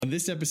On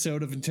this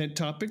episode of Intent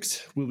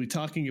Topics, we'll be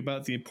talking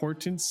about the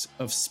importance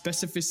of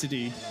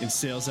specificity in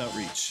sales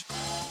outreach.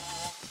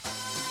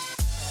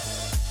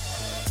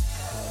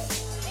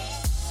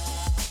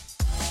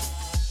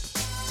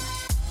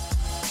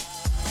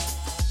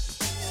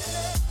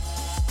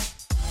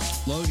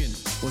 Logan,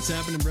 what's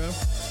happening, bro?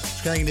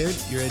 What's cracking, dude?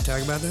 You ready to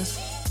talk about this?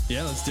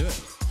 Yeah, let's do it.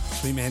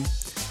 Sweet, man.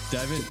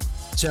 Dive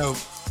in. So,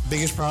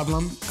 biggest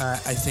problem,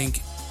 I think,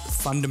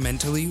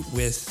 fundamentally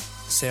with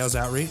sales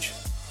outreach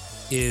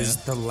is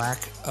the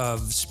lack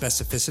of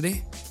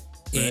specificity.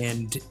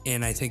 Right.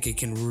 And I think it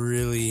can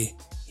really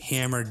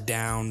hammer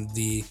down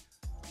the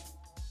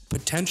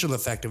potential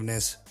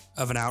effectiveness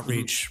of an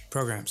outreach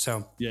program.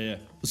 So yeah.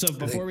 So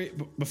before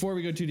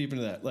we go too deep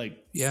into that,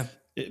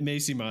 it may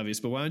seem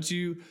obvious, but why don't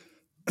you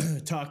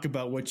talk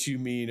about what you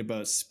mean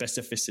about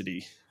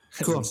specificity?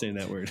 Cool. I'm saying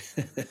that word.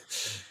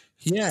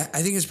 Yeah,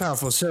 I think it's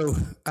powerful. So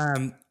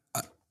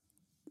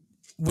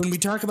when we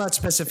talk about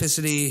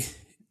specificity,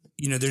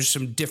 there's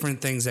some different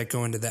things that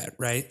go into that,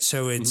 right?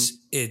 So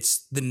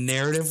it's the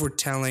narrative we're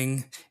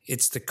telling,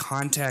 it's the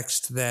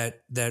context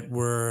that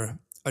we're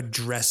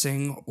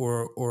addressing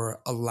or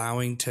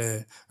allowing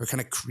to, or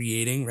kind of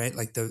creating, right?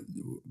 Like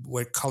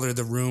what color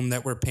the room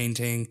that we're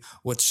painting,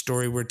 what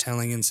story we're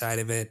telling inside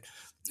of it,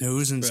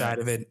 who's inside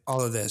of it,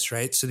 all of this,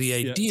 right? So the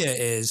idea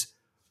is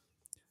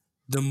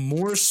the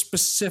more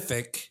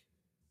specific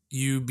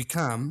you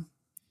become,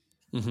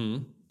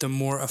 the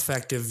more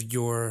effective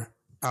your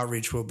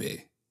outreach will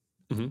be.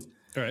 All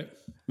right.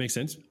 Makes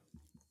sense.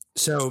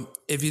 So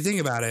if you think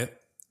about it,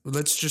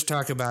 let's just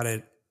talk about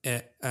it,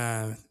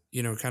 kind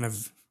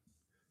of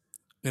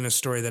in a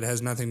story that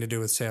has nothing to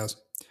do with sales.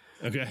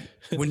 Okay.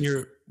 when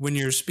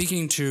you're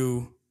speaking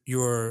to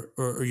or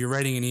you're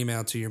writing an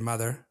email to your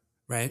mother,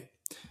 right?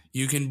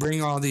 You can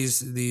bring all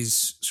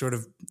these sort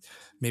of,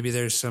 maybe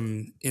there's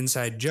some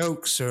inside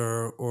jokes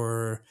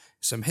or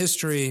some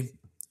history,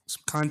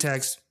 some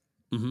context.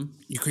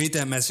 You create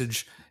that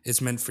message.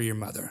 It's meant for your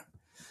mother.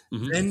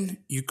 Then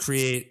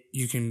the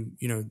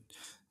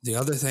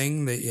other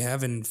thing that you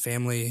have in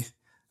family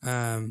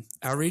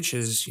outreach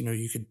is,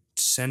 you could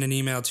send an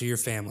email to your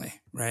family,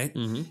 right?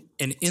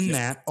 And in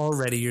that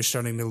already you're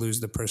starting to lose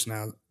the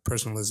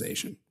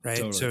personalization, right?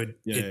 Totally.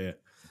 So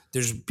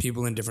there's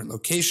people in different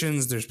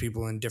locations. There's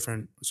people in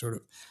different sort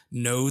of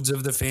nodes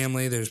of the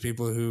family. There's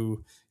people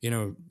who,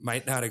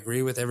 might not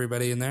agree with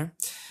everybody in there.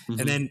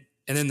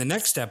 And then the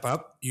next step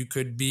up, you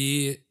could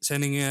be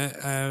sending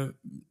a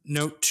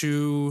note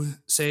to,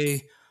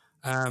 say,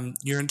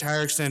 your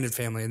entire extended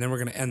family, and then we're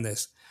going to end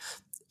this.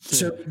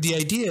 So the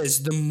idea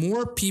is the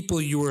more people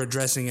you are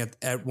addressing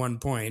at one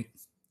point,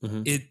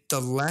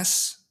 the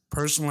less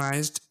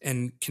personalized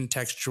and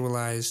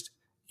contextualized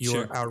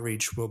your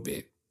outreach will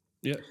be.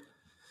 Yeah,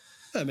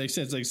 that makes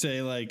sense.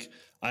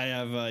 I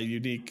have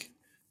unique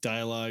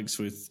dialogues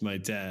with my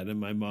dad and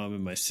my mom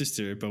and my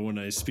sister, but when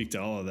I speak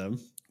to all of them,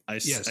 I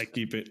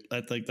keep it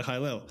at the high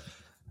level.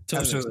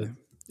 Totally.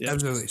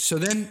 Absolutely. So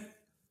then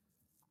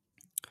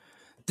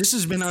this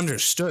has been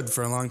understood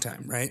for a long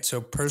time, right?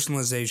 So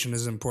personalization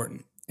is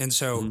important. And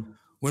so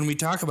when we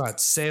talk about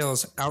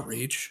sales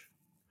outreach,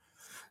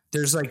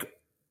 there's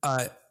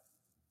the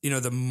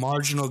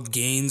marginal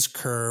gains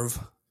curve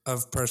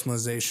of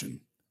personalization.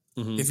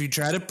 If you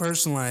try to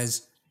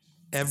personalize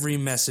every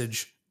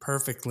message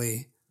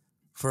perfectly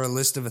for a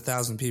list of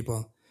 1,000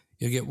 people,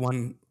 you'll get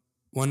one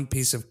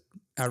piece of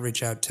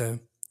outreach out to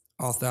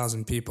all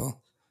 1,000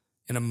 people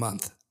in a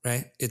month,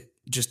 right? It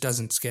just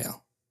doesn't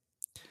scale.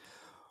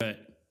 Right.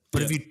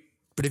 But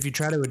if you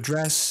try to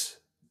address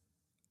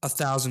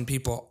 1,000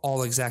 people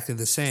all exactly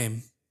the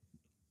same,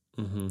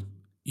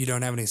 you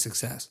don't have any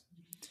success.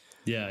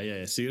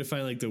 Yeah. So you got to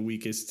find the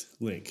weakest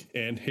link.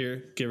 And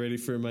here, get ready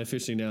for my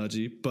fishing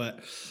analogy. But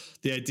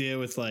the idea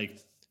with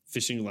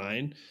fishing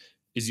line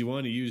is you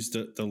want to use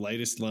the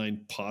lightest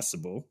line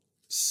possible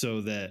so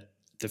that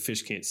the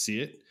fish can't see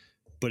it,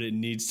 but it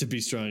needs to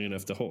be strong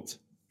enough to hold.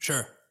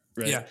 Sure.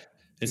 Right. Yeah.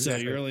 And so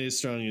you're only as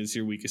strong as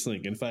your weakest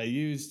link. And if I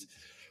used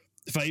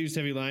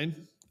heavy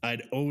line,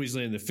 I'd always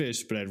land the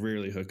fish, but I'd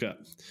rarely hook up.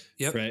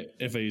 Yep. Right.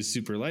 If I use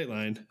super light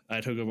line,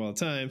 I'd hook up all the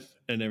time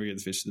and never get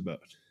the fish to the boat.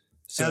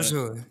 So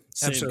Absolutely.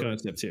 Same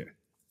concept here.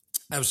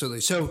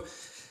 Absolutely. So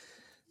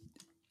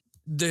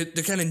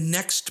the kind of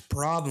next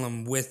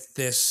problem with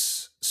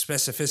this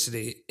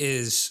specificity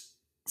is,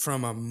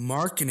 from a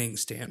marketing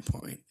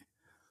standpoint,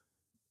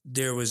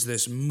 there was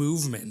this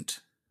movement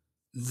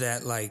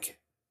that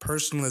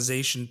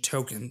personalization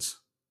tokens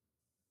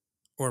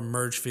or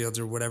merge fields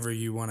or whatever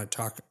you want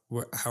to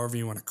however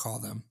you want to call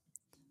them,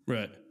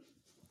 right,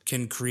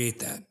 can create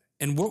that.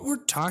 And what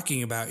we're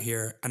talking about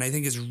here, and I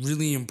think it's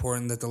really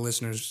important that the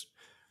listeners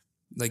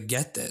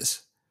get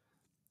this,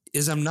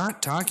 is I'm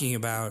not talking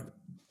about,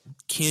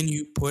 can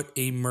you put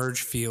a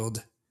merge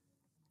field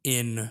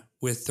in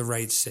with the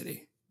right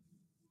city?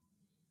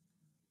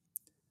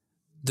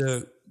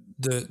 The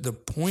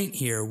point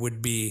here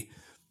would be,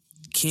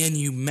 can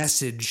you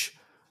message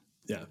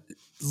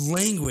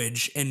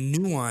language and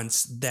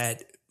nuance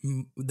that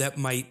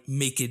might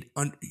make it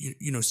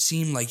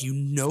seem like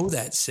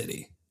that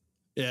city,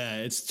 Yeah,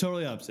 it's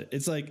totally opposite.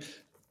 It's like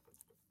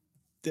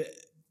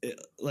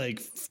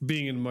like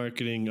being in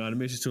marketing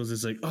automation tools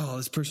is like, oh,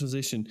 this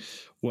personalization,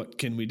 what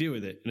can we do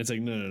with it? And it's like,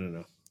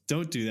 no.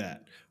 Don't do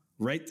that.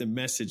 Write the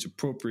message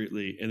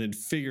appropriately and then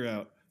figure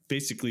out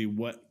basically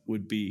what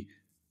would be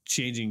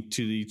changing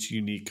to each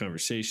unique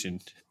conversation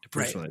to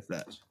personalize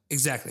that.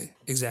 Exactly.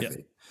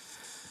 Yep.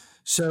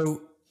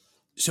 So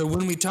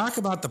when we talk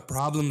about the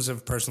problems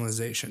of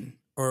personalization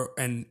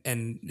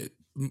and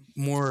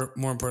more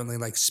importantly,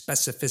 like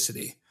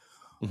specificity,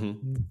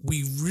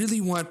 we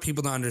really want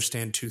people to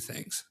understand two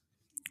things.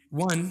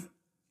 One,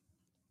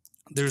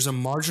 there's a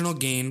marginal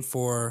gain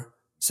for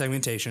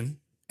segmentation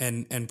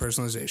and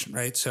personalization,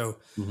 right? So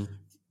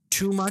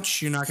too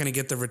much, you're not going to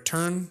get the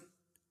return.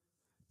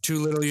 Too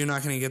little, you're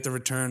not going to get the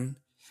return.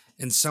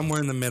 And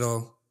somewhere in the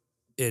middle,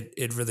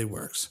 it really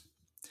works.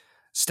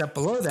 Step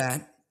below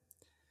that,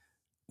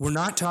 we're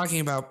not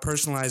talking about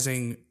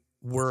personalizing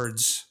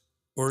words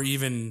or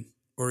even,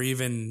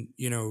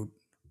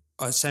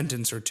 a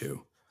sentence or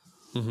two.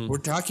 We're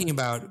talking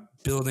about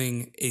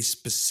building a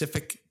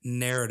specific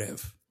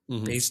narrative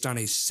based on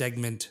a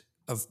segment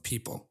of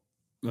people.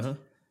 Yep.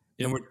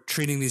 And we're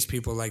treating these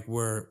people like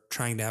we're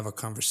trying to have a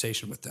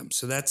conversation with them.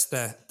 So that's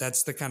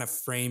the kind of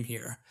frame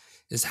here,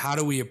 is how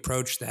do we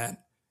approach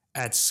that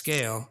at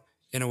scale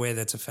in a way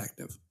that's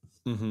effective?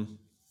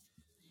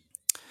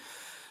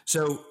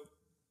 So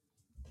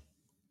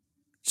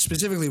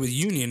specifically with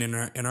Union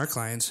in our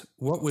clients,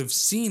 what we've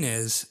seen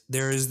is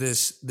there is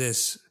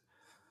this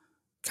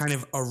kind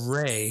of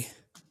array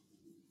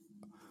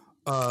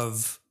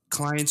of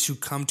clients who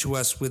come to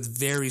us with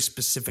very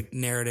specific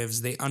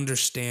narratives. They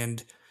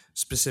understand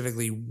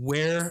specifically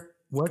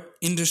what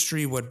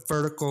industry, what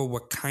vertical,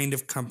 what kind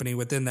of company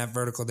within that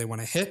vertical they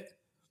want to hit.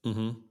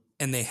 And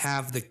they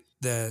have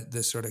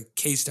the sort of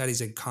case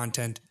studies and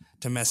content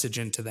to message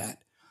into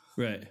that.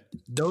 Right.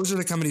 Those are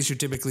the companies who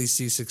typically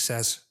see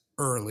success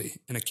early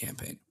in a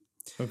campaign.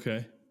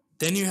 Okay.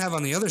 Then you have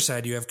on the other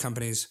side, you have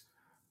companies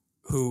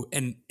who,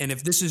 and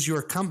if this is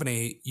your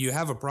company, you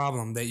have a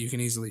problem that you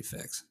can easily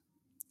fix.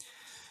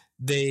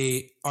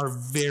 They are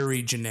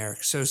very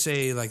generic. So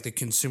say like the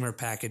consumer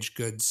packaged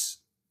goods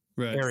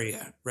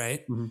area,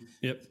 right?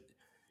 Yep.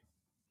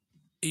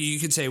 You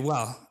could say,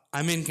 well,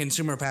 I'm in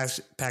consumer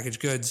packaged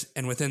goods,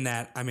 and within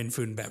that, I'm in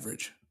food and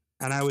beverage.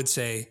 And I would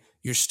say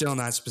you're still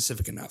not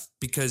specific enough,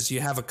 because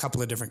you have a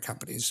couple of different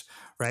companies,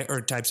 right?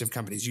 Or types of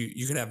companies.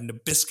 You could have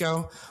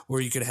Nabisco, or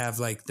you could have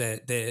like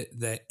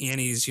the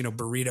Annie's,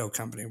 burrito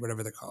company,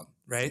 whatever they're called,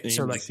 right? Annie's,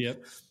 so like,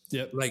 Yep.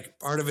 Like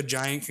part of a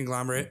giant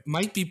conglomerate,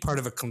 might be part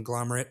of a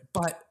conglomerate,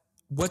 but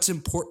what's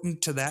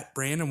important to that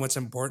brand and what's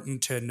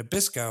important to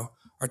Nabisco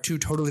are two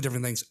totally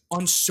different things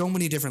on so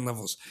many different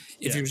levels.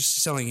 If you're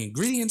selling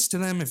ingredients to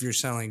them, if you're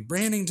selling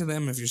branding to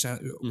them, if you're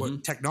selling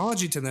what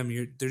technology to them,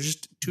 they're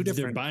just two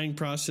different. Their buying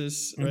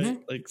process, right?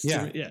 Like,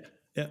 yeah.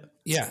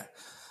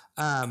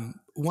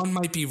 One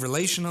might be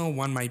relational,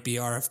 one might be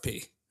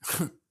RFP,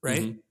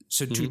 right?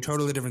 So two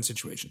totally different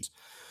situations.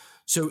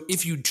 So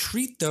if you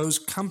treat those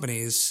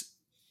companies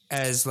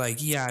as like,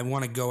 I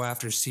want to go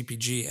after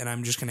CPG and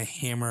I'm just going to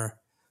hammer,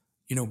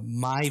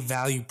 my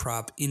value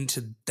prop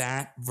into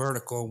that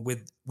vertical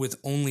with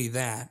only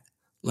that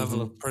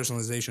level of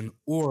personalization,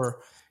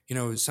 or,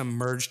 some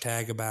merge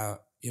tag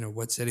about,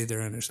 what city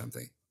they're in or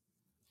something.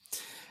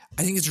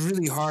 I think it's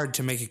really hard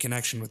to make a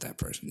connection with that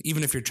person,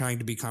 even if you're trying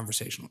to be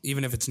conversational,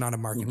 even if it's not a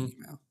marketing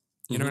email.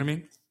 You know what I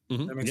mean?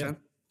 Does that make sense?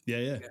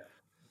 Yeah.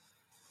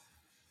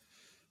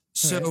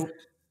 So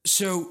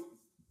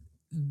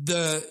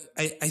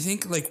I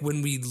think like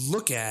when we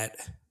look at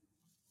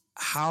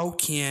how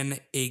can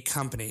a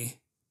company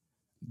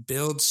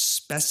build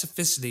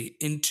specificity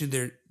into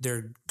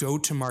their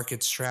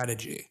go-to-market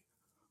strategy,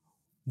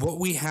 what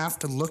we have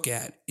to look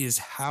at is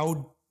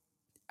how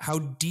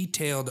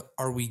detailed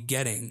are we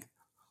getting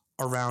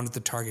around the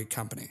target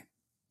company.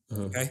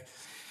 Okay.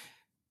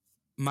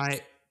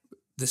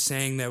 The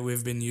saying that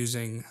we've been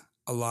using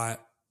a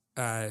lot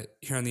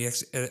here on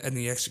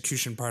the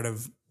execution part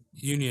of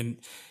Union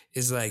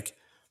is like,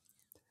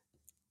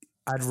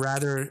 I'd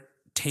rather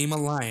tame a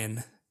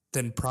lion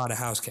than prod a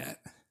house cat,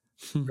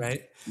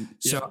 right?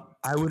 So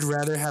I would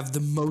rather have the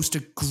most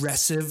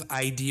aggressive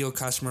ideal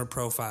customer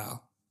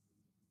profile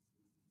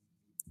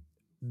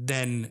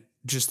than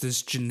just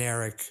this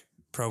generic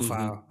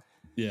profile.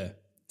 Yeah.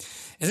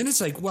 And then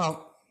it's like,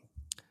 well,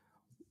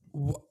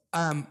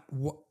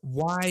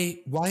 why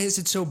is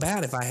it so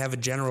bad if I have a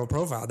general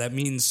profile? That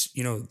means,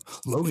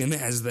 Logan,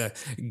 as the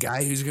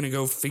guy who's going to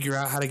go figure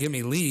out how to get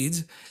me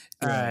leads,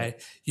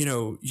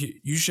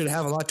 you should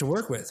have a lot to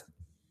work with.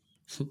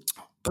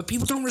 But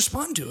people don't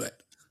respond to it,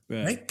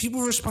 right?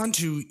 People respond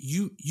to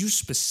you. You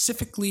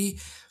specifically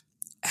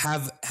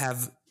have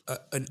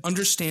an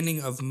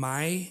understanding of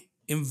my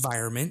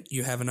environment.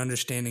 You have an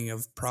understanding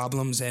of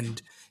problems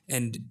and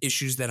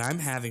issues that I'm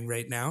having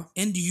right now,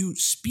 and you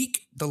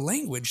speak the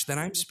language that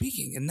I'm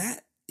speaking, and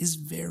that is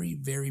very,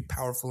 very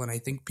powerful. And I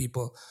think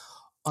people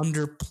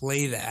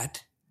underplay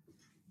that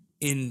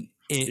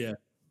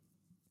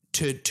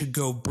to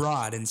go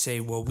broad and say,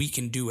 well, we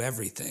can do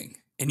everything.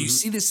 And you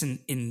see this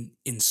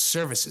in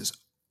services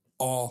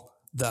all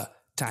the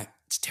time.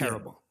 It's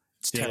terrible.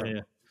 It's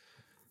terrible.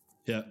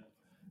 Yeah.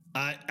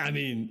 I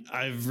mean,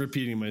 I'm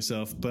repeating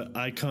myself, but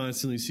I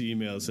constantly see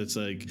emails that's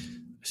like,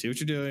 I see what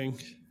you're doing.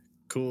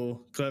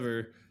 Cool,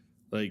 clever.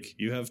 Like,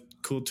 you have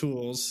cool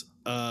tools,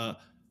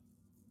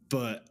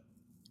 but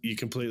you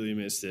completely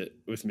missed it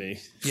with me.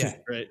 Yeah.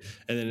 Right.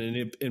 And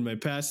then in my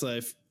past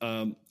life,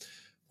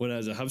 when I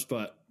was at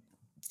HubSpot,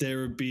 there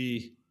would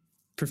be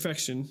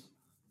perfection,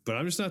 but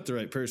I'm just not the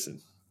right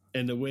person.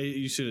 And the way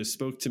you should have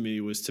spoke to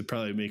me was to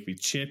probably make me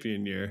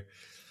champion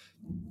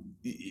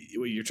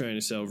what you're trying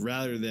to sell,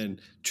 rather than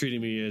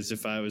treating me as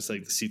if I was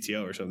like the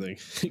CTO or something,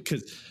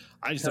 because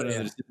I just don't have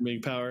the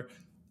decision-making power.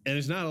 And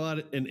there's not a lot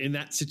in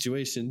that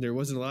situation. There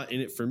wasn't a lot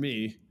in it for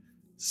me.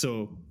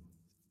 So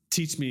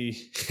teach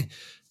me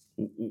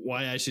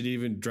why I should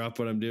even drop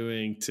what I'm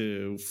doing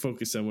to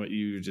focus on what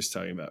you were just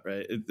talking about.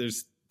 Right.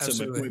 There's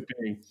so my point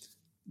being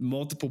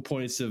multiple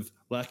points of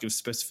lack of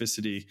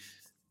specificity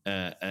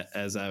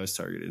as I was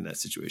targeted in that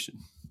situation.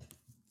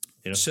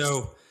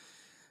 So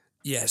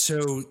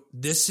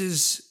this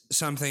is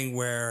something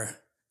where,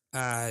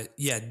 I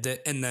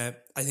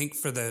think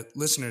for the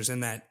listeners in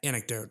that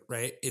anecdote,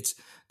 right, it's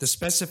the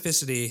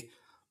specificity.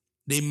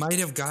 They might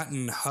have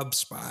gotten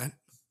HubSpot,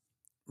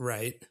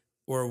 right,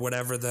 or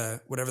whatever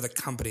the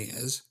company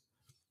is,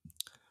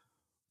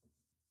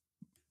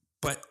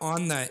 but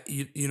on that,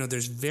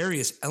 there's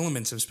various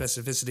elements of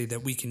specificity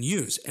that we can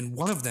use, and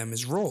one of them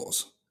is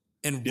roles.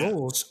 And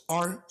roles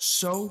are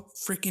so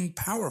freaking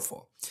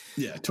powerful.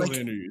 Yeah,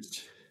 totally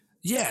underused.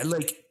 Yeah,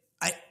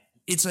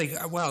 it's like,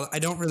 well, I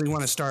don't really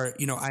want to start,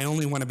 I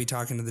only want to be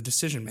talking to the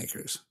decision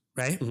makers,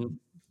 right? Mm-hmm.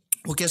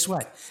 Well, guess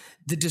what?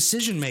 The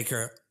decision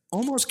maker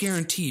almost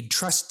guaranteed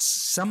trusts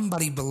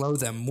somebody below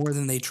them more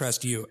than they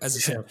trust you as a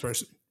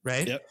salesperson,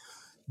 right? Yep.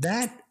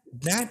 That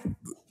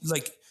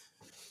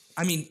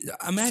I mean,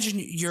 imagine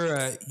you're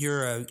a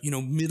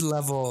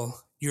mid-level,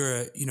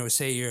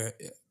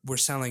 we're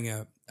selling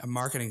a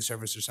marketing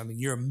service or something.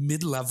 You're a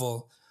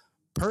mid-level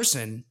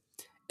person,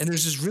 and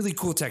there's this really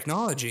cool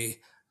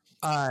technology.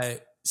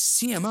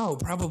 CMO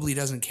probably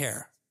doesn't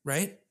care,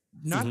 right?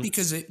 Not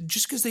because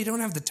they don't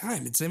have the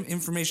time. It's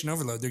information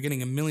overload. They're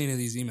getting a million of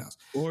these emails.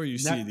 Or you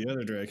see the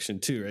other direction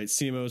too, right?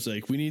 CMO is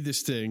like, we need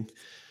this thing,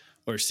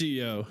 or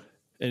CEO,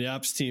 and the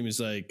ops team is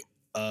like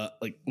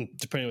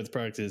depending on what the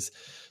product is,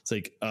 it's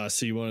like,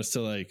 so you want us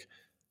to like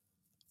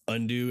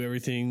undo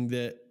everything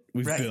that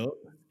we've built,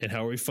 and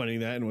how are we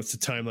funding that, and what's the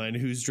timeline,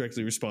 who's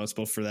directly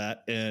responsible for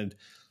that, and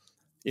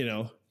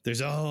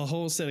there's a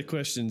whole set of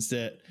questions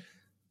that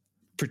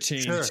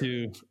pertain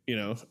to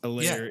a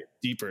layer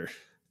deeper.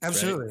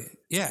 Absolutely. Right?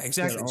 Yeah,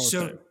 exactly.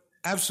 So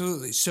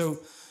absolutely. So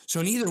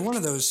in either one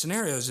of those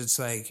scenarios, it's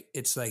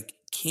like,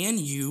 can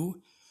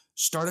you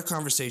start a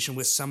conversation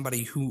with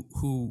somebody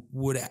who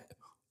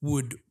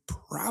would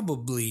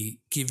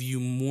probably give you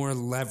more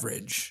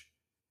leverage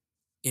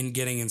in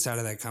getting inside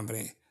of that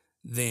company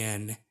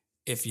than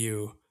if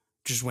you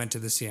just went to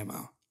the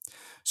CMO.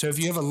 So if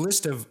you have a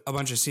list of a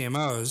bunch of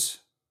CMOs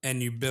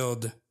and you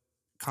build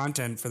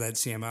content for that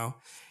CMO,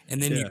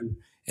 and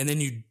then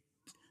you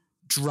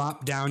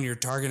drop down your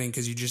targeting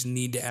because you just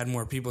need to add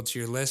more people to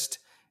your list,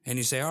 and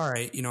you say, all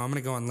right, I'm going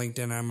to go on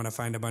LinkedIn and I'm going to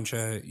find a bunch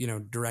of,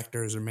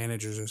 directors or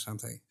managers or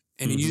something,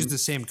 and you use the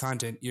same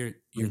content, you're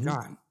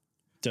gone.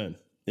 Done.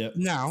 Yep.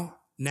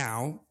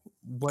 Now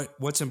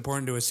what's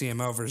important to a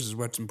CMO versus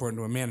what's important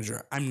to a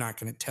manager? I'm not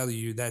going to tell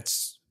you.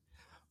 That's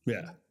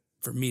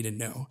for me to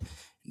know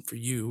and for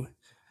you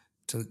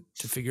to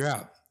figure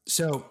out.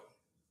 So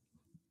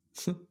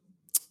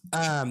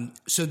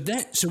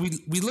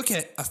we look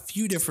at a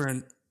few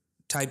different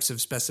types of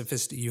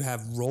specificity. You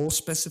have role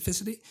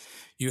specificity,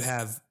 you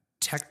have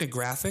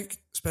technographic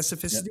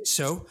specificity. Yep.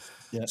 So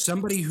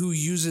somebody who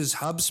uses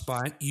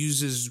HubSpot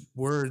uses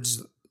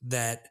words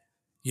that,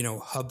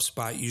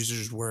 HubSpot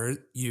users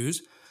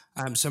use.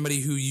 Somebody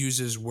who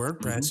uses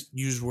WordPress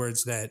use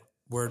words that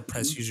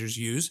WordPress users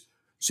use.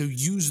 So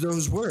use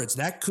those words.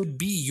 That could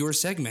be your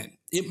segment.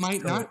 It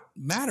might not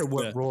matter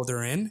what role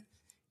they're in.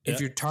 If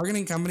you're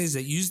targeting companies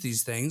that use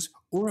these things,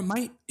 or it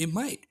might.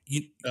 Like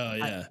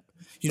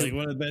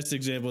one of the best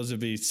examples would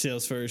be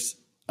Salesforce,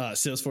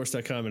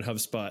 Salesforce.com and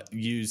HubSpot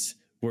use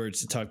words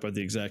to talk about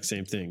the exact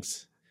same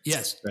things.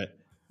 Yes. Right.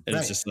 And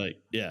it's just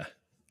like,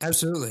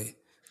 Absolutely.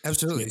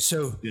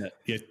 So you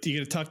got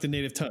to talk the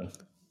native tongue.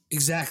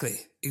 Exactly.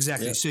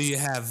 Yeah. So you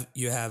have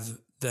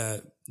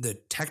the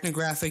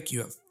technographic, you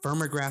have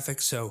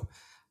firmographic. So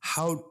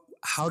how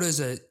does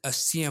a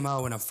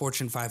CMO in a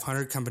Fortune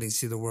 500 company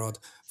see the world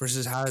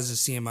versus how does a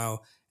CMO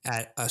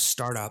at a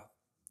startup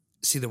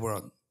see the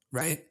world,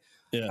 right?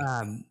 Yeah.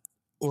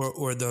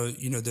 Or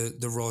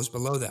the roles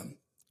below them.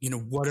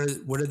 What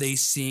are they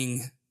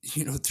seeing,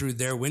 through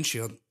their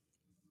windshield?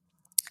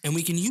 And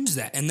we can use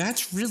that. And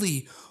that's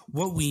really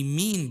what we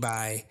mean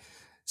by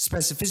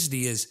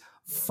specificity is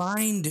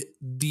find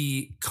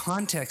the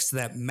context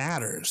that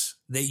matters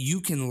that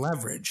you can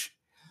leverage,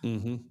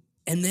 and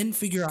then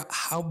figure out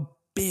how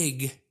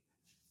big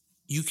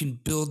you can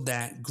build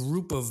that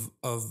group of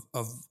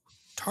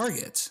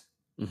targets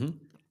Mm-hmm.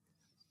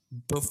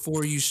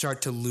 before you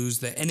start to lose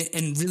that.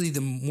 And really,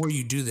 the more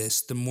you do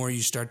this, the more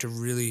you start to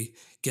really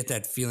get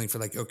that feeling for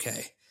like,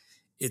 okay,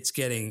 it's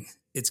getting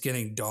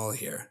dull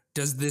here.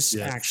 Does this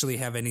actually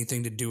have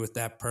anything to do with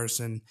that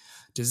person?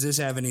 Does this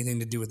have anything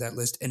to do with that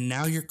list? And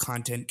now your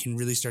content can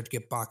really start to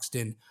get boxed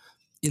in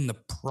the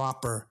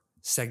proper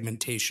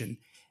segmentation.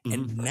 Mm-hmm.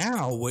 And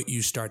now what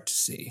you start to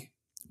see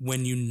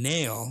when you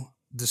nail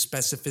the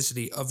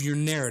specificity of your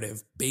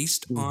narrative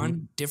based mm-hmm.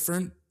 on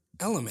different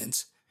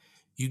elements,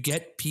 you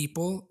get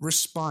people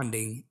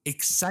responding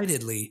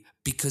excitedly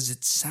because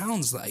it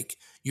sounds like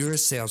you're a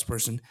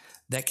salesperson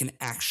that can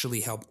actually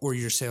help, or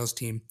your sales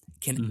team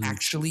can mm-hmm.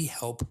 actually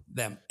help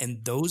them.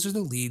 And those are the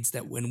leads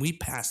that when we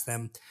pass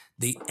them,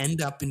 they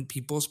end up in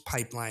people's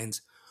pipelines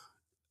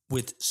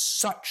with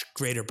such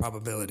greater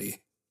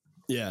probability.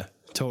 Yeah,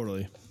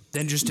 totally.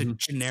 Than just mm-hmm. a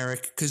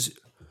generic, because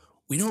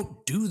we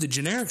don't do the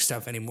generic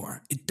stuff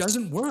anymore. It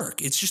doesn't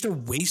work. It's just a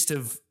waste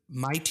of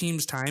my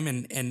team's time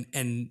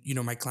and you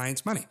know, my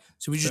client's money.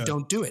 So we just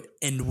don't do it.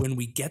 And when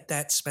we get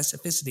that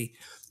specificity,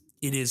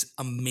 it is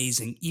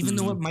amazing. Even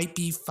mm-hmm. though it might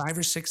be 5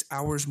 or 6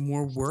 hours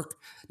more work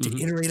to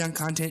mm-hmm. iterate on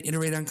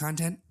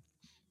content,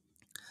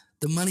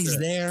 the money's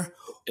there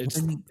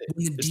when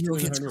the deal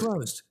gets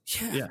closed.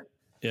 Yeah.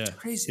 It's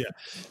crazy. Yeah.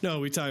 No,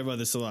 we talk about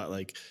this a lot.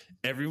 Like,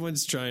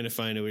 everyone's trying to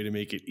find a way to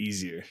make it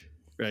easier,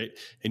 right?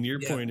 And your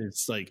point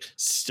is like,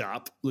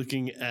 stop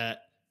looking at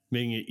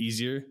making it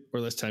easier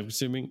or less time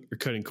consuming or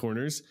cutting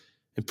corners,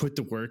 and put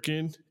the work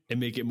in and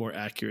make it more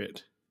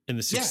accurate. And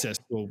the success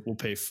will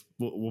pay.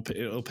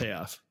 It'll pay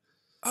off.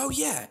 Oh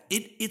yeah.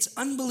 It's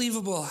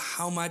unbelievable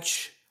how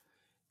much,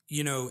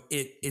 you know,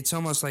 it's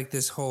almost like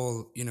this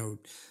whole, you know,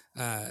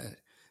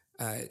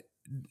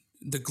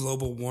 the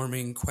global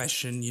warming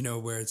question, you know,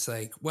 where it's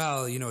like,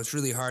 well, you know, it's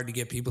really hard to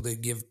get people to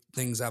give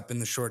things up in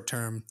the short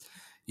term,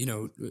 you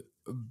know,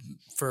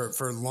 for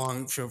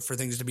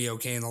things to be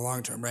okay in the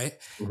long term. Right.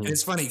 Mm-hmm. And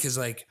it's funny because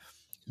like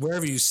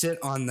wherever you sit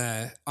on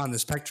the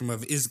spectrum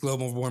of is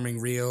global warming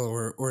real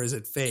or is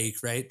it fake,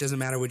 right? Doesn't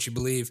matter what you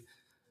believe.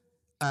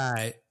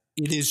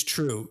 It is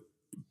true.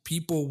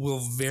 People will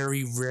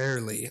very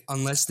rarely,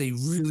 unless they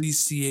really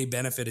see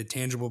a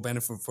tangible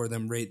benefit for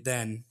them right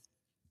then,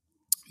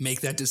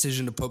 make that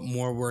decision to put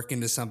more work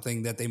into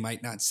something that they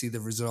might not see the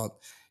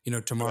result, you know,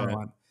 tomorrow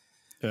on.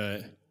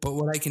 Right. But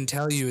what I can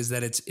tell you is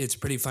that it's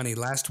pretty funny.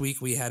 Last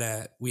week we had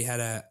a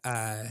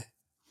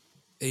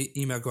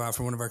email go out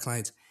from one of our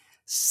clients,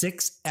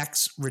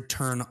 6x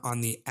return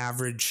on the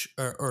average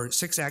or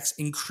 6x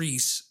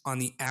increase on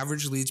the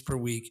average leads per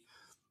week.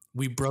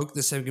 We broke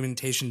the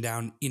segmentation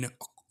down in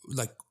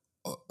like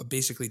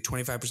basically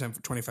 25%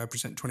 for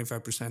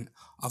 25%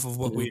 off of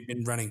what we've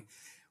been running.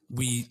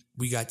 We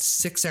got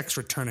 6x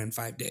return in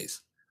 5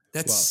 days.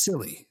 That's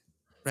silly,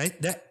 right?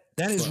 That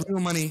is real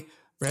money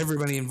for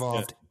everybody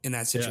involved in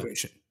that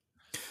situation.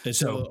 Yeah. And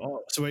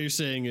so what you're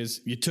saying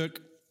is you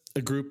took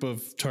a group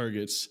of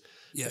targets.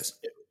 Yes.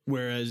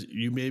 Whereas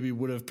you maybe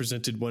would have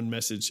presented one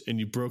message and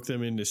you broke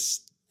them into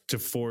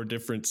 4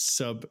 different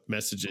sub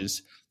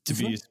messages to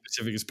be as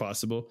specific as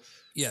possible.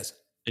 Yes.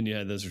 And you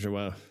had those return.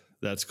 Wow.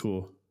 That's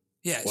cool.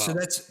 Yeah, wow. So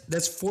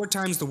that's 4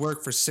 times the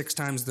work for 6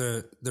 times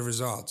the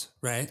results,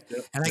 right?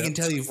 Yep. And I can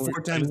tell you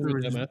 4 times the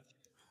results.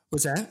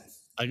 What's that?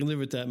 I can live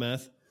with that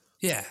math.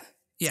 Yeah,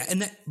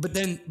 and but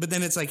then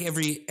it's like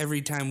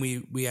every time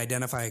we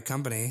identify a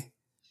company,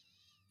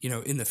 you know,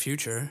 in the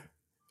future,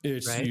 you're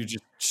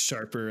just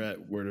sharper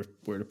at where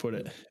to put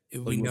it.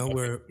 We know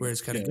where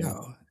it's got to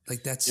go.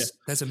 Like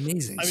that's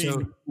amazing. I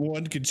mean,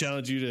 one could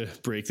challenge you to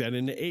break that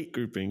into 8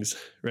 groupings,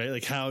 right?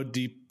 Like how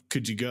deep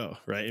could you go,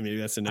 right? And maybe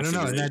that's the next. I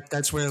don't know.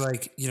 That's where,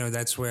 like, you know,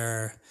 that's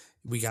where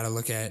we got to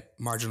look at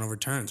marginal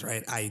returns,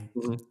 right?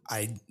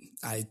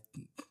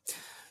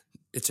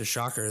 It's a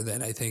shocker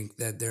that I think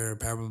that there are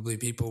probably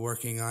people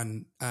working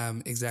on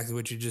exactly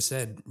what you just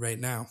said right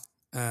now.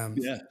 Our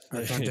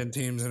content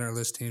teams and our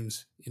list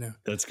teams, you know.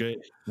 That's great.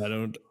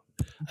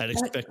 I'd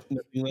expect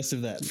nothing less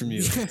of that from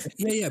you.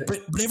 Yeah.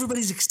 But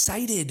everybody's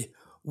excited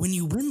when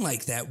you win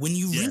like that, when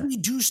you really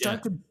do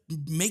start to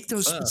make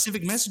those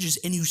specific messages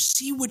and you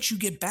see what you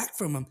get back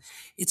from them,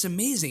 it's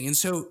amazing. And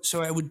so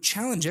I would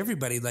challenge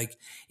everybody, like,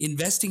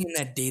 investing in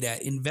that data,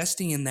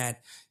 investing in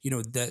that, you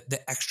know, the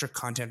extra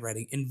content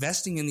writing,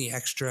 investing in the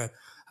extra,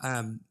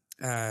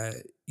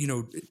 you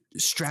know,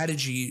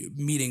 strategy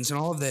meetings and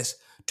all of this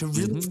to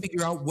really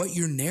figure out what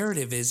your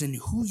narrative is and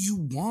who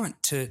you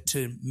want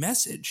to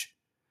message.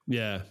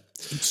 Yeah.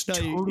 It's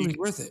totally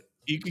worth it.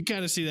 You can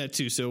kind of see that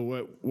too. So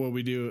what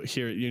we do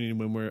here at Union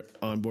when we're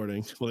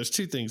onboarding, well, there's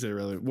 2 things that are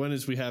relevant. One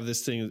is we have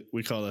this thing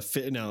we call a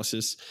fit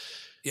analysis,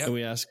 and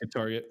we ask a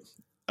target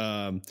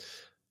all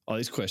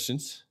these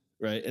questions,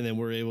 right? And then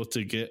we're able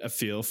to get a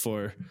feel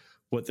for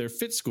what their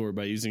fit score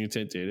by using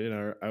intent data and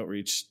our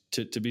outreach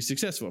to be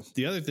successful.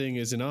 The other thing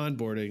is an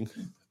onboarding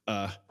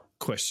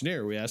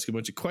questionnaire. We ask a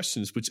bunch of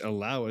questions which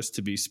allow us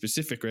to be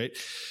specific, right?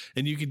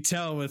 And you can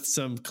tell with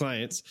some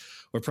clients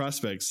or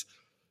prospects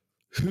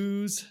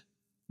who's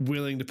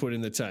willing to put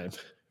in the time,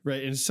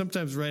 right? And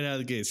sometimes right out of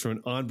the gates from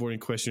an onboarding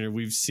questionnaire,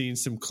 we've seen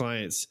some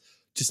clients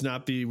just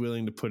not be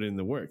willing to put in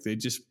the work. They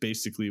just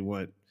basically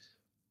want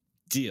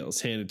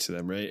deals handed to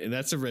them, right? And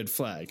that's a red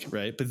flag,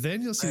 right? But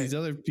then you'll see these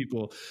other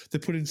people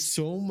that put in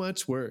so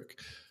much work.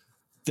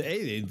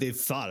 They've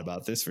thought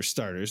about this, for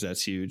starters.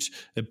 That's huge.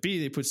 And B,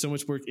 they put so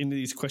much work into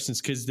these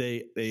questions because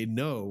they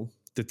know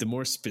that the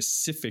more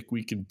specific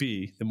we can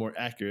be, the more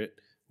accurate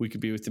we can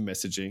be with the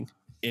messaging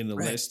in the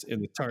list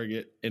and the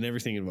target and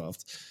everything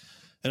involved.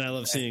 And I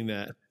love seeing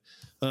that.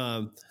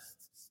 And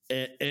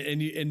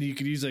you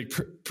could use like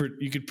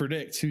you could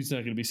predict who's not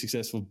going to be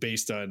successful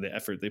based on the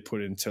effort they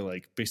put into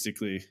like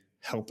basically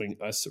helping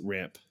us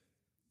ramp.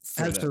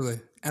 Absolutely.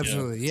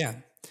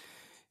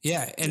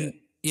 Yeah.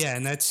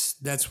 And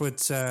that's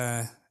what's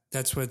a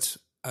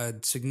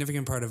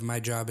significant part of my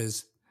job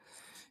is,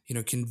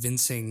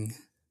 convincing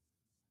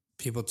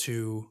people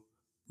to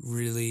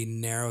really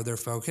narrow their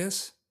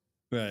focus.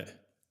 Right.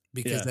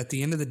 Because at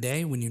the end of the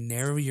day, when you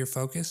narrow your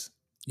focus,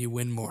 you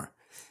win more.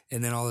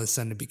 And then all of a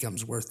sudden it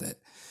becomes worth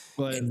it.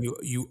 Well, and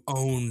you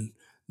own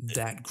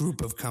that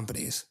group of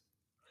companies.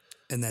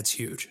 And that's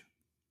huge.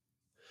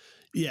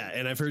 Yeah.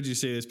 And I've heard you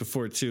say this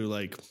before too.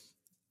 Like,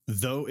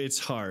 though it's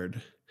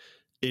hard,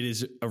 it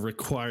is a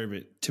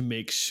requirement to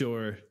make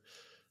sure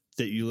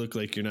that you look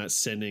like you're not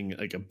sending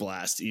like a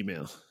blast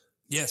email.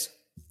 Yes.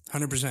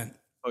 100%.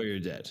 Or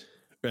you're dead.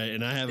 Right.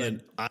 And I have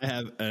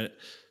a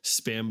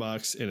spam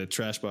box and a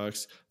trash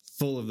box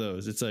full of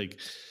those. It's like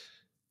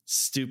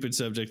stupid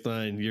subject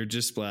line. You're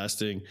just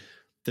blasting.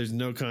 There's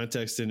no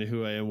context into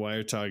who I am, why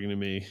you're talking to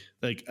me.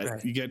 Like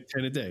you get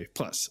 10 a day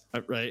plus.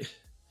 Right.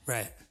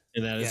 Right.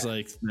 And that is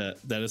like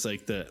that is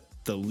like the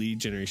lead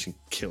generation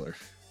killer.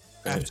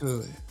 Right?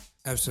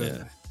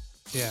 Absolutely.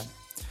 Yeah.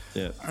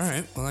 All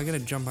right. Well, I got to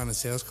jump on a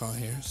sales call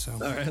here. So, all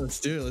right, let's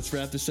do it. Let's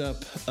wrap this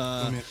up.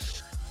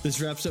 This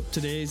wraps up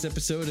today's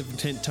episode of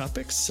Intent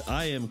Topics.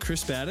 I am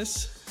Chris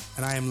Battis.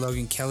 And I am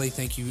Logan Kelly.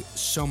 Thank you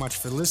so much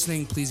for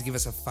listening. Please give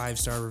us a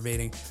 5-star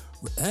rating.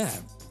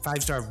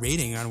 5-star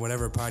rating on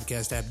whatever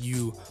podcast app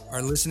you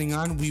are listening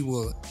on. We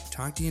will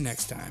talk to you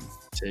next time.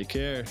 Take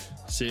care.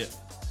 See ya.